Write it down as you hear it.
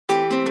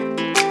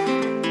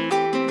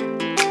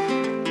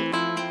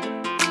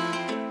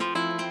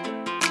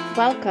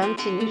Welcome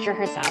to Nurture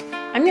Herself.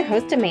 I'm your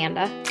host,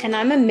 Amanda, and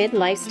I'm a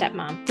midlife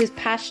stepmom who's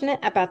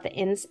passionate about the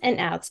ins and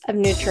outs of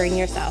nurturing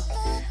yourself.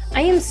 I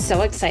am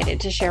so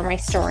excited to share my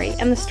story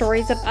and the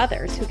stories of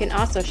others who can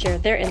also share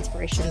their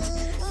inspirations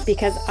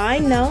because I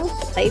know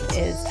life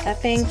is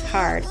effing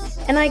hard,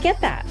 and I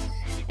get that.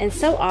 And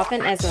so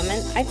often as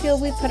women, I feel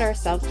we put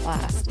ourselves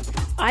last.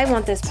 I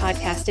want this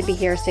podcast to be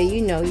here so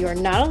you know you're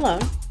not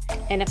alone,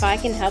 and if I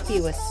can help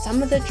you with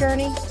some of the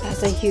journey,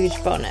 that's a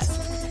huge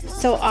bonus.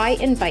 So I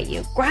invite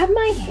you, grab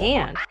my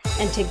hand,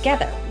 and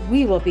together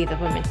we will be the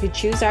women who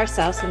choose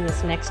ourselves in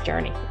this next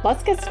journey.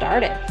 Let's get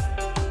started.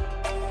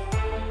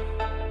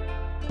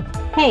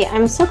 Hey,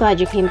 I'm so glad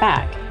you came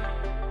back.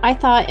 I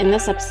thought in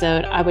this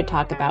episode I would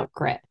talk about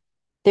grit.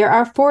 There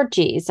are 4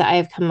 G's that I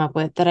have come up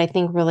with that I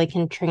think really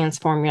can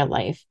transform your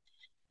life.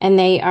 And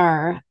they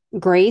are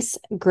grace,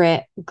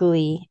 grit,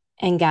 glee,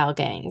 and gal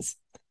gangs.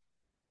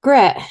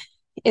 Grit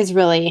is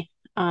really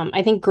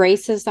I think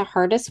grace is the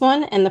hardest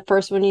one and the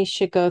first one you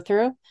should go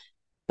through,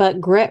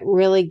 but grit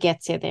really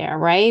gets you there,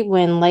 right?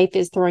 When life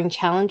is throwing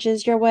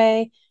challenges your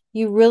way,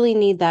 you really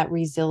need that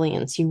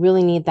resilience. You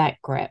really need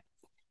that grit.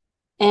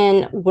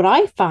 And what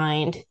I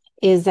find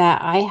is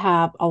that I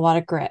have a lot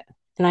of grit,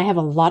 and I have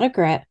a lot of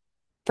grit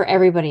for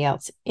everybody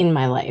else in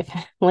my life.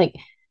 Like,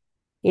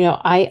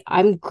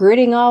 I'm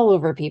gritting all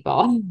over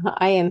people.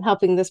 I am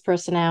helping this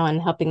person out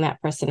and helping that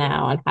person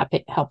out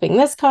and helping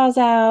this cause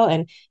out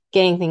and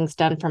getting things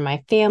done for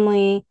my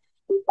family.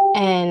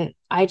 And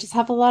I just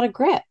have a lot of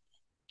grit.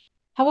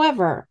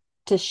 However,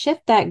 to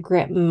shift that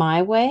grit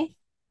my way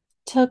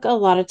took a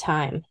lot of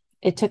time.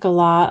 It took a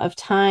lot of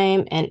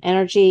time and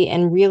energy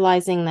and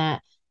realizing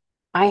that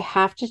I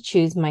have to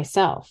choose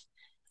myself.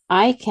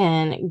 I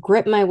can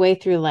grit my way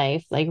through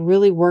life, like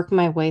really work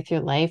my way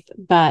through life,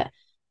 but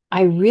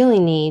I really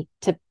need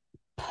to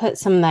put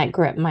some of that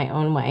grit my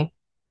own way.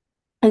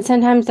 And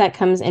sometimes that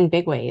comes in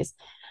big ways.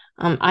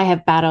 I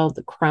have battled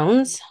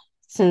Crohn's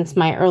since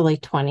my early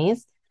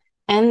 20s,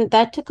 and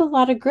that took a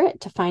lot of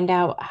grit to find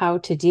out how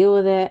to deal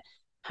with it,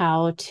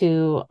 how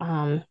to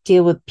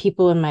deal with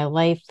people in my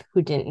life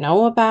who didn't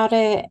know about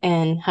it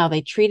and how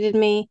they treated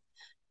me.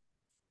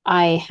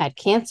 I had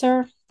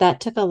cancer. That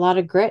took a lot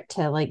of grit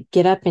to like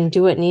get up and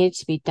do what needed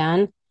to be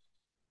done.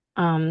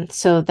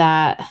 So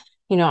that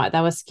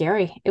that was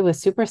scary. It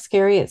was super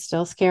scary. It's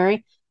still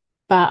scary,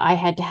 but I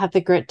had to have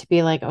the grit to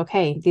be like,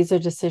 okay, these are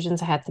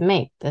decisions I had to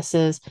make. This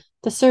is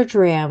the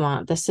surgery I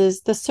want. This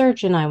is the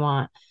surgeon I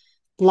want.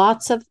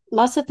 Lots of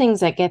things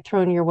that get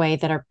thrown your way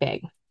that are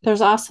big.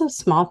 There's also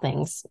small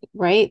things,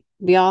 right?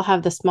 We all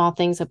have the small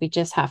things that we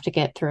just have to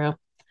get through.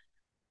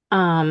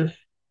 For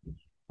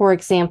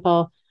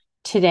example,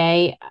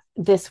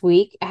 this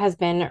week has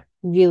been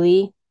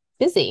really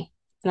busy.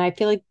 And I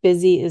feel like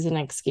busy is an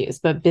excuse,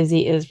 but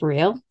busy is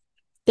real.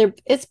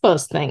 It's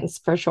both things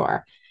for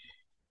sure.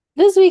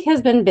 This week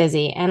has been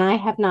busy and I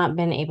have not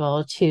been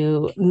able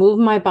to move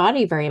my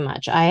body very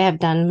much. I have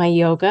done my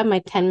yoga, my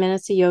 10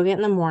 minutes of yoga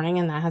in the morning,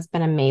 and that has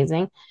been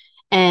amazing.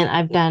 And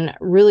I've done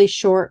really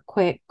short,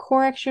 quick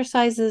core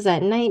exercises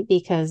at night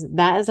because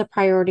that is a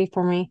priority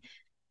for me.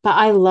 But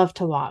I love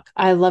to walk.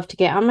 I love to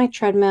get on my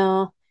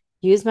treadmill,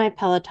 use my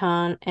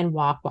Peloton, and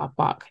walk, walk,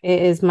 walk.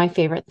 It is my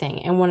favorite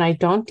thing. And when I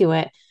don't do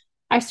it,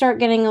 I start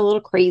getting a little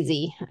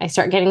crazy. I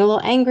start getting a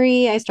little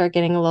angry. I start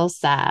getting a little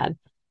sad.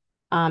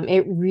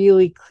 It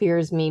really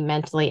clears me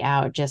mentally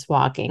out just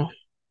walking.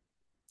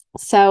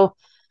 So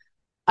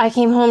I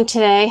came home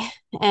today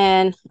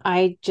and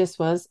I just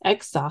was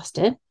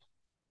exhausted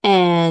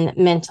and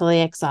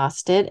mentally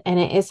exhausted. And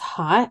it is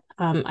hot.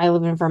 I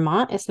live in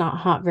Vermont. It's not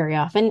hot very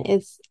often.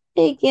 It's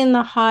big in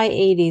the high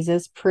 80s.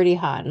 It's pretty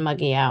hot and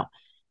muggy out.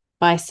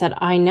 But I said,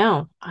 I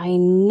know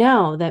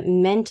that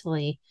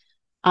mentally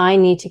I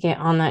need to get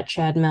on that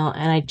treadmill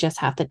and I just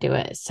have to do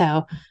it.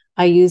 So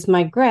I used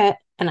my grit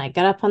and I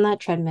got up on that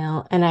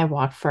treadmill and I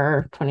walked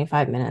for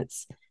 25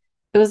 minutes.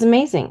 It was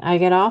amazing. I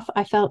get off,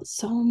 I felt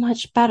so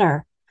much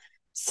better.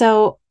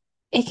 So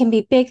it can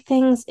be big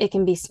things, it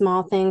can be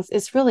small things.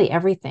 It's really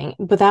everything.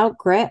 Without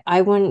grit,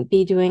 I wouldn't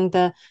be doing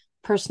the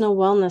personal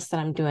wellness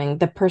that I'm doing,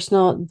 the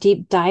personal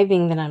deep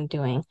diving that I'm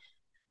doing.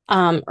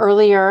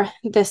 Earlier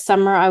this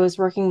summer, I was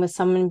working with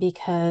someone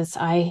because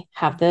I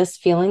have this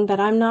feeling that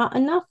I'm not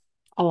enough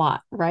a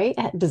lot, right?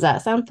 Does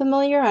that sound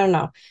familiar? I don't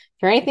know.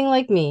 If you're anything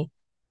like me,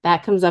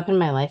 that comes up in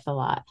my life a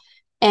lot.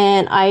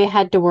 And I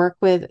had to work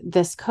with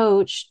this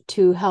coach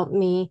to help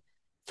me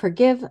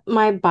forgive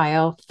my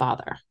bio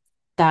father.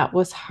 That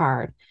was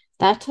hard.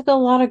 That took a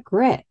lot of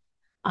grit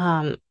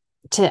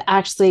to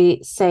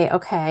actually say,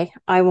 okay,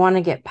 I want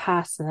to get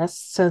past this.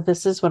 So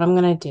this is what I'm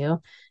going to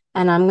do.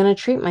 And I'm going to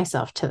treat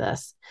myself to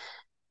this.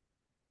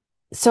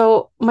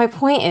 So my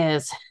point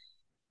is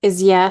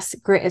yes,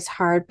 grit is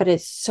hard, but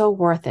it's so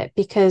worth it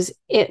because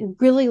it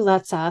really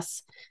lets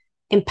us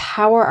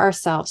empower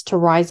ourselves to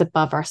rise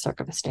above our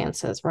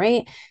circumstances,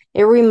 right?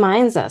 It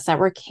reminds us that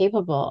we're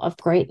capable of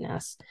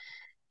greatness.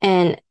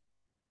 And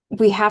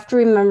we have to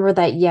remember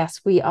that,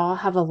 yes, we all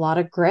have a lot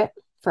of grit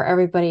for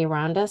everybody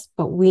around us,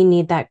 but we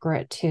need that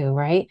grit too,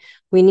 right?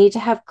 We need to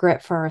have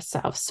grit for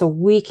ourselves so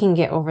we can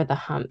get over the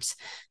humps,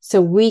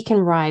 so we can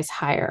rise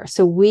higher,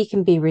 so we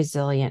can be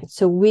resilient,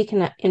 so we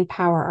can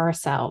empower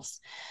ourselves.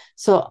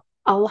 So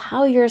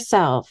allow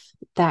yourself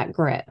that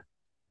grit.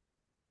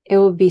 It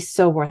will be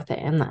so worth it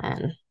in the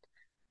end.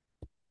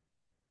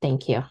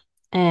 Thank you.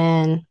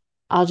 And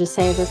I'll just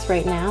say this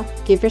right now.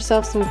 Give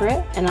yourself some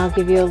grit, and I'll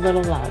give you a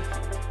little love.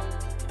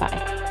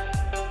 Bye.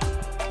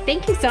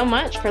 Thank you so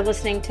much for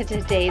listening to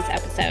today's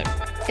episode.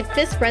 If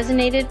this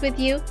resonated with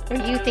you, or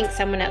you think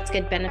someone else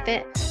could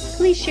benefit,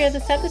 please share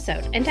this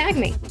episode and tag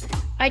me.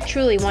 I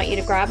truly want you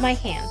to grab my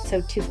hand,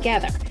 so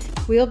together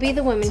we'll be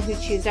the women who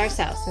choose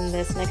ourselves in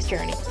this next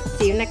journey.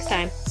 See you next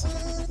time.